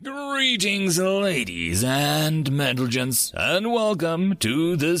Greetings, ladies and gents, and welcome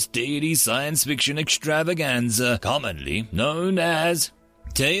to this daily science fiction extravaganza, commonly known as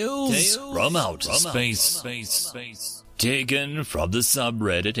Tales from Outer Space. Taken from the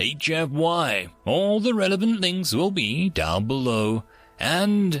subreddit HFY. All the relevant links will be down below.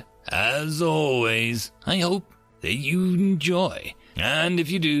 And, as always, I hope that you enjoy. And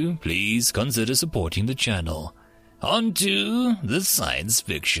if you do, please consider supporting the channel. On to the science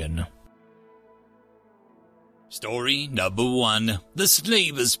fiction. Story number 1. The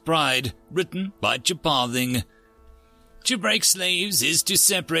Slaver's Pride, written by Chapathing. To break slaves is to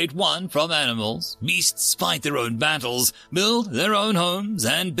separate one from animals. Beasts fight their own battles, build their own homes,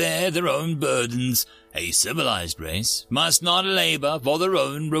 and bear their own burdens. A civilized race must not labor for their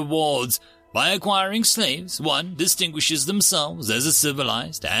own rewards. By acquiring slaves, one distinguishes themselves as a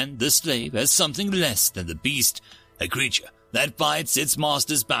civilized and the slave as something less than the beast. A creature that fights its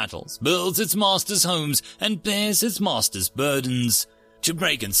master's battles, builds its master's homes, and bears its master's burdens. To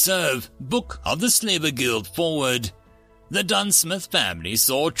break and serve. Book of the Slaver Guild forward. The Dunsmith family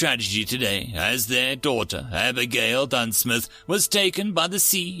saw tragedy today as their daughter, Abigail Dunsmith, was taken by the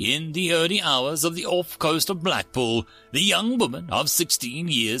sea in the early hours of the off-coast of Blackpool. The young woman of 16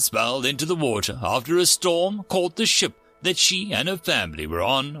 years fell into the water after a storm caught the ship that she and her family were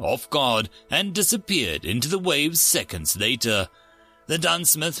on off guard and disappeared into the waves seconds later. The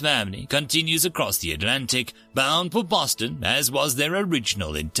Dunsmith family continues across the Atlantic, bound for Boston, as was their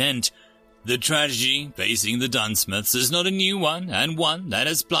original intent. The tragedy facing the Dunsmiths is not a new one, and one that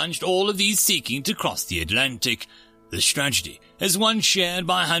has plunged all of these seeking to cross the Atlantic. This tragedy is one shared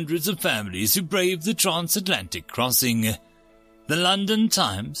by hundreds of families who braved the transatlantic crossing. The London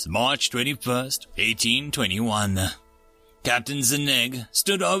Times, March 21st, 1821. Captain Zeneg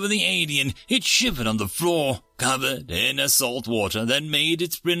stood over the alien. It shivered on the floor, covered in a salt water that made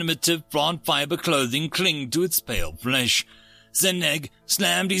its primitive front fiber clothing cling to its pale flesh. Zeneg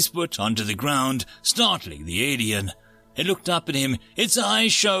slammed his foot onto the ground, startling the alien. It looked up at him. Its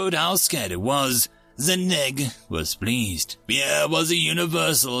eyes showed how scared it was. Zeneg was pleased. Fear was a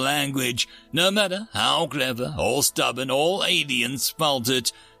universal language. No matter how clever or stubborn all aliens felt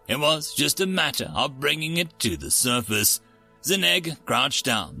it, it was just a matter of bringing it to the surface. Zeneg crouched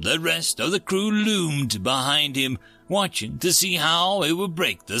down. The rest of the crew loomed behind him, watching to see how it would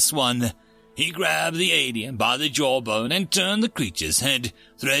break this one. He grabbed the alien by the jawbone and turned the creature's head.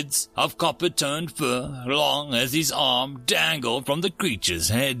 Threads of copper-toned fur, long as his arm, dangled from the creature's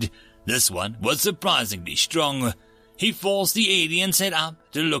head. This one was surprisingly strong. He forced the alien's head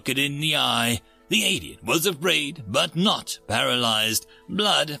up to look it in the eye. The alien was afraid, but not paralyzed,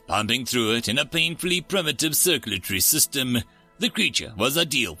 blood pumping through it in a painfully primitive circulatory system. The creature was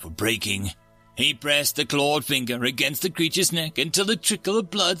ideal for breaking. He pressed the clawed finger against the creature's neck until a trickle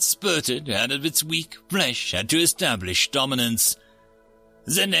of blood spurted out of its weak flesh and to establish dominance.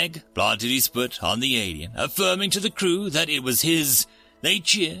 Zeneg planted his foot on the alien, affirming to the crew that it was his. They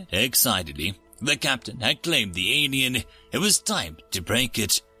cheered excitedly. The captain had claimed the alien. It was time to break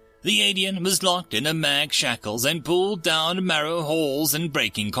it. The alien was locked in a mag shackles and pulled down narrow halls and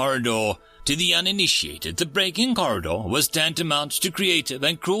breaking corridor. To the uninitiated, the breaking corridor was tantamount to creative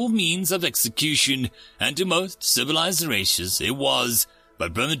and cruel means of execution, and to most civilized races it was.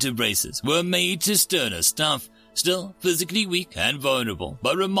 But primitive races were made to sterner stuff, still physically weak and vulnerable,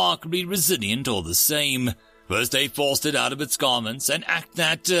 but remarkably resilient all the same. First they forced it out of its garments and act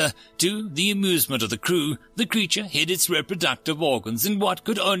that, to the amusement of the crew, the creature hid its reproductive organs in what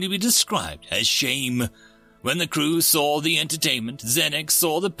could only be described as shame. When the crew saw the entertainment, Zeneg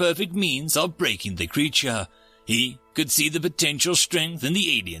saw the perfect means of breaking the creature. He could see the potential strength in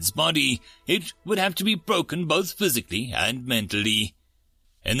the alien's body. It would have to be broken both physically and mentally.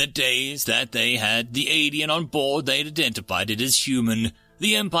 In the days that they had the alien on board, they had identified it as human.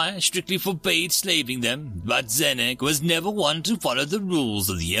 The Empire strictly forbade slaving them, but Zeneg was never one to follow the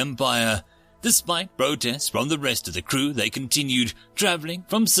rules of the Empire. Despite protests from the rest of the crew, they continued, traveling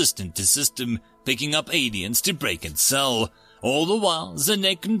from system to system, picking up aliens to break and sell. All the while,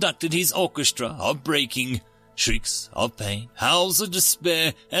 Zeneg conducted his orchestra of breaking. Shrieks of pain, howls of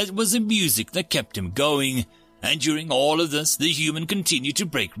despair, it was the music that kept him going. And during all of this, the human continued to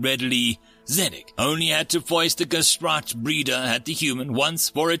break readily. Zeneg only had to foist the Gestrat breeder at the human once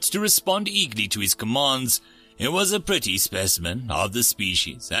for it to respond eagerly to his commands. It was a pretty specimen of the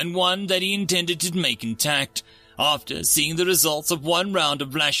species, and one that he intended to make intact. After seeing the results of one round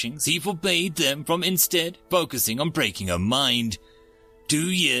of lashings, he forbade them from instead focusing on breaking her mind.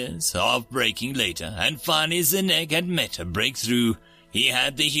 2 years of breaking later, and finally Zeneg had met a breakthrough. He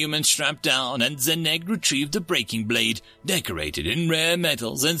had the human strapped down, and Zeneg retrieved the breaking blade, decorated in rare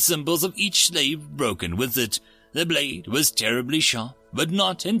metals and symbols of each slave broken with it. The blade was terribly sharp, but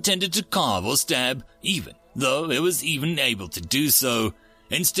not intended to carve or stab, even though it was even able to do so.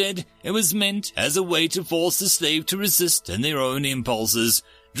 Instead, it was meant as a way to force the slave to resist in their own impulses.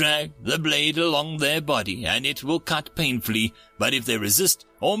 Drag the blade along their body, and it will cut painfully, but if they resist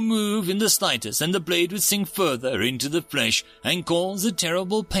or move in the slightest, then the blade would sink further into the flesh and cause a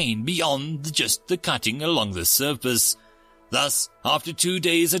terrible pain beyond just the cutting along the surface. Thus, after 2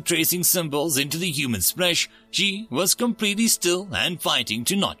 days of tracing symbols into the human's flesh, she was completely still and fighting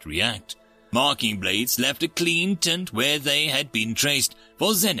to not react. Marking blades left a clean tint where they had been traced.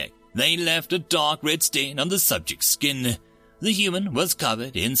 For Zeneg, they left a dark red stain on the subject's skin. The human was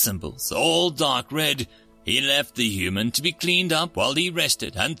covered in symbols, all dark red. He left the human to be cleaned up while he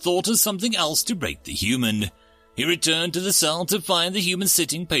rested and thought of something else to break the human. He returned to the cell to find the human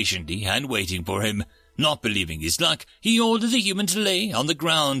sitting patiently and waiting for him. Not believing his luck, he ordered the human to lay on the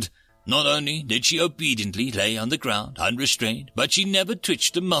ground. Not only did she obediently lay on the ground unrestrained, but she never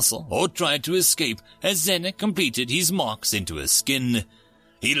twitched a muscle or tried to escape as Zeneg completed his marks into her skin.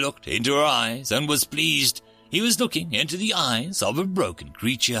 He looked into her eyes and was pleased. He was looking into the eyes of a broken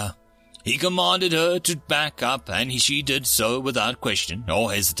creature. He commanded her to back up, and she did so without question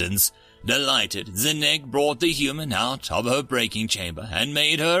or hesitance. Delighted, Zeneg brought the human out of her breaking chamber and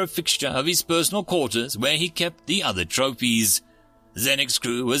made her a fixture of his personal quarters where he kept the other trophies. Zeneg's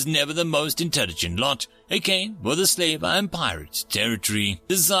crew was never the most intelligent lot. It came with a slaver and pirate territory.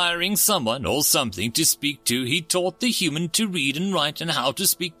 Desiring someone or something to speak to, he taught the human to read and write and how to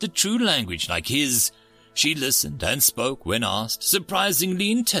speak the true language like his. She listened and spoke when asked,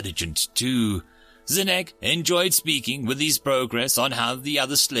 surprisingly intelligent too. Zeneg enjoyed speaking with his progress on how the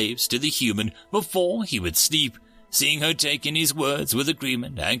other slaves to the human before he would sleep. Seeing her take in his words with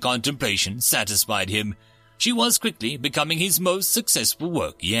agreement and contemplation satisfied him. She was quickly becoming his most successful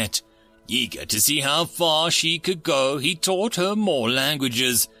work yet. Eager to see how far she could go, he taught her more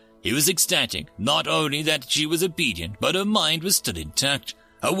languages. He was ecstatic, not only that she was obedient, but her mind was still intact.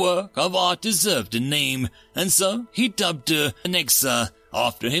 Her work of art deserved a name, and so he dubbed her Zenexa,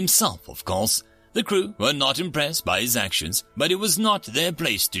 after himself, of course. The crew were not impressed by his actions, but it was not their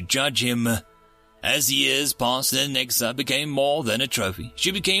place to judge him. As years passed, Zenexa became more than a trophy.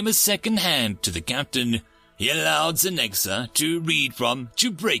 She became a second hand to the captain. He allowed Zenexa to read from,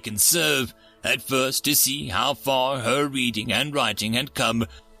 to break and serve, at first to see how far her reading and writing had come,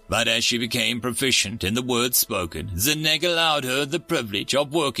 but as she became proficient in the words spoken, Zeneg allowed her the privilege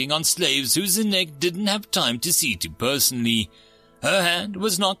of working on slaves who Zeneg didn't have time to see to personally. Her hand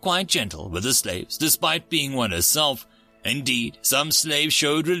was not quite gentle with the slaves, despite being one herself. Indeed, some slaves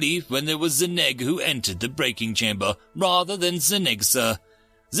showed relief when there was Zeneg who entered the breaking chamber rather than Zenexa.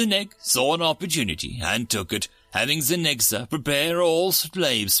 Zeneg saw an opportunity and took it, having Zenexa prepare all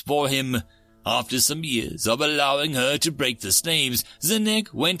slaves for him. After some years of allowing her to break the slaves,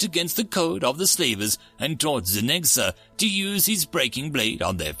 Zeneg went against the code of the slavers and taught Zenexa to use his breaking blade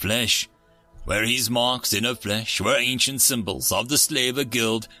on their flesh. Where his marks in her flesh were ancient symbols of the slaver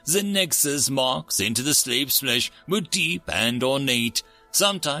guild, Zenexa's marks into the slave's flesh were deep and ornate,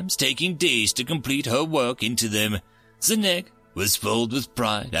 sometimes taking days to complete her work into them. Zeneg was filled with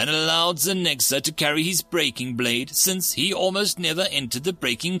pride and allowed Zenexa to carry his breaking blade, since he almost never entered the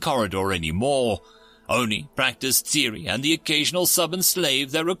breaking corridor anymore. Only practiced theory and the occasional stubborn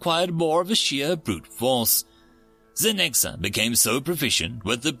slave that required more of a sheer brute force. Zenexa became so proficient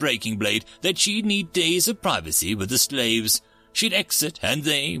with the breaking blade that she'd need days of privacy with the slaves. She'd exit and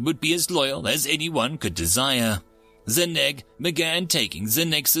they would be as loyal as anyone could desire. Zeneg began taking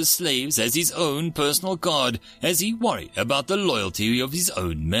Zenexa's slaves as his own personal guard as he worried about the loyalty of his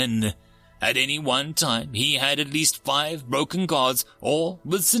own men. At any one time, he had at least 5 broken guards, all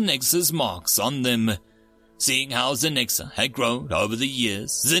with Zenexa's marks on them. Seeing how Zenexa had grown over the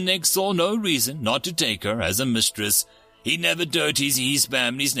years, Zeneg saw no reason not to take her as a mistress. He never dirtied his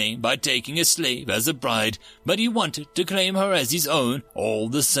family's name by taking a slave as a bride, but he wanted to claim her as his own all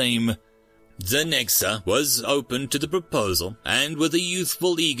the same. Zenexa was open to the proposal, and with a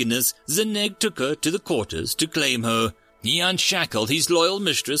youthful eagerness, Zeneg took her to the quarters to claim her. He unshackled his loyal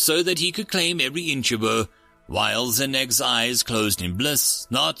mistress so that he could claim every inch of her, while Zeneg's eyes closed in bliss,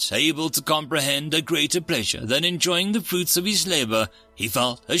 not able to comprehend a greater pleasure than enjoying the fruits of his labor. He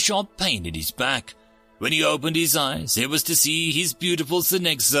felt a sharp pain in his back. When he opened his eyes, it was to see his beautiful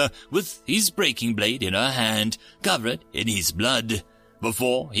Zenexa with his breaking blade in her hand, covered in his blood.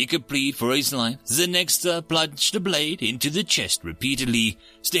 Before he could plead for his life, Zenexa plunged the blade into the chest repeatedly,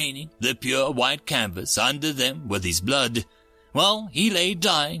 staining the pure white canvas under them with his blood. While he lay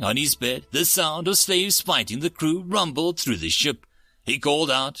dying on his bed, the sound of slaves fighting the crew rumbled through the ship. He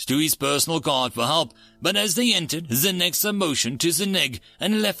called out to his personal guard for help, but as they entered, Zenexa motioned to Zeneg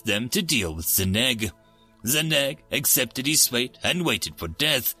and left them to deal with Zeneg. Zeneg accepted his fate and waited for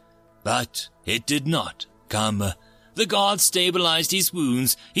death, but it did not come. The guards stabilized his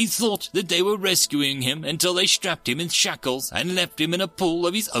wounds. He thought that they were rescuing him until they strapped him in shackles and left him in a pool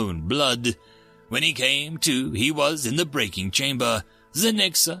of his own blood. When he came to, he was in the breaking chamber.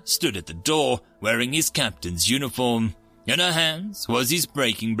 Zenexa stood at the door, wearing his captain's uniform. In her hands was his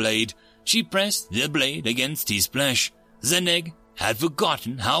breaking blade. She pressed the blade against his flesh. Zeneg had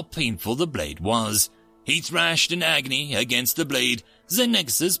forgotten how painful the blade was. He thrashed in agony against the blade.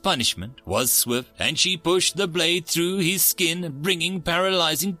 Zenexa's punishment was swift, and she pushed the blade through his skin, bringing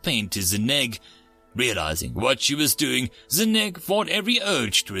paralyzing pain to Zeneg. Realizing what she was doing, Zeneg fought every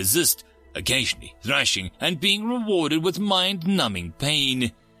urge to resist, occasionally thrashing and being rewarded with mind-numbing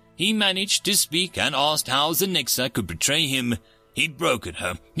pain. He managed to speak and asked how Zenexa could betray him. He'd broken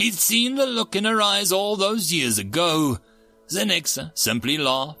her. He'd seen the look in her eyes all those years ago. Zenexa simply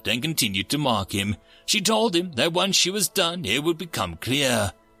laughed and continued to mock him. She told him that once she was done, it would become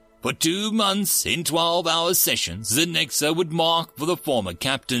clear. For 2 months, in 12-hour sessions, Zenexa would mark for the former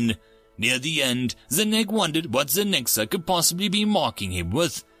captain. Near the end, Zeneg wondered what Zenexa could possibly be marking him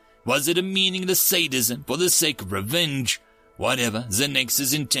with. Was it a meaningless sadism for the sake of revenge? Whatever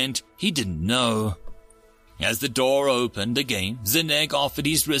Zenexa's intent, he didn't know. As the door opened again, Zeneg offered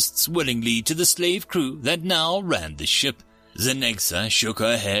his wrists willingly to the slave crew that now ran the ship. Zenexa shook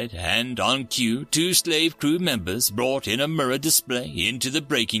her head, and on cue, 2 slave crew members brought in a mirror display into the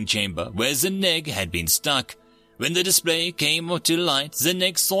breaking chamber where Zeneg had been stuck. When the display came to light,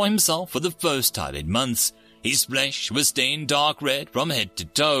 Zeneg saw himself for the first time in months. His flesh was stained dark red from head to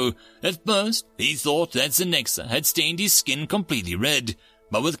toe. At first, he thought that Zenexa had stained his skin completely red,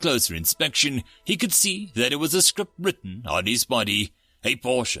 but with closer inspection, he could see that it was a script written on his body. A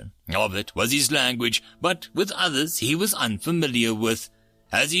portion of it was his language, but with others he was unfamiliar with.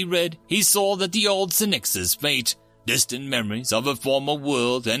 As he read, he saw that the old Zenexa's fate, distant memories of a former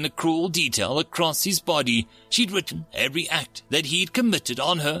world, and a cruel detail across his body. She'd written every act that he'd committed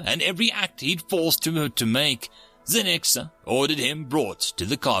on her and every act he'd forced her to make. Zenexa ordered him brought to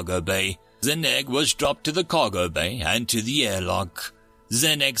the cargo bay. Zeneg was dropped to the cargo bay and to the airlock.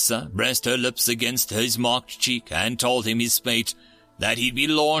 Zenexa pressed her lips against his marked cheek and told him his fate, that he'd be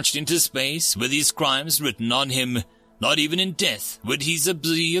launched into space with his crimes written on him. Not even in death would he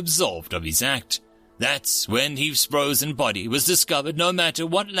be absolved of his act. That's when his frozen body was discovered. No matter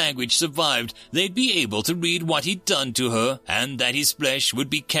what language survived, they'd be able to read what he'd done to her, and that his flesh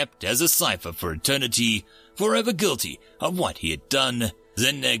would be kept as a cipher for eternity, forever guilty of what he had done.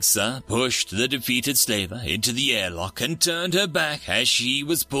 Zenexa pushed the defeated slaver into the airlock and turned her back as she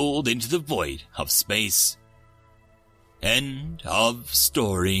was pulled into the void of space. End of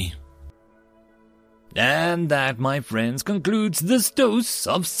story. And that, my friends, concludes this dose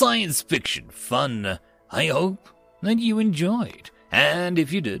of science fiction fun. I hope that you enjoyed. And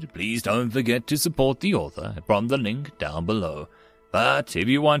if you did, please don't forget to support the author from the link down below. But if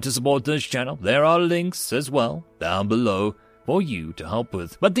you want to support this channel, there are links as well down below for you to help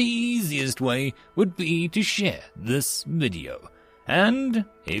with. But the easiest way would be to share this video. And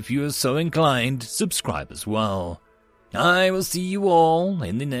if you are so inclined, subscribe as well. I will see you all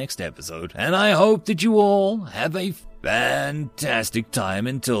in the next episode, and I hope that you all have a fantastic time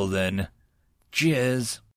until then. Cheers.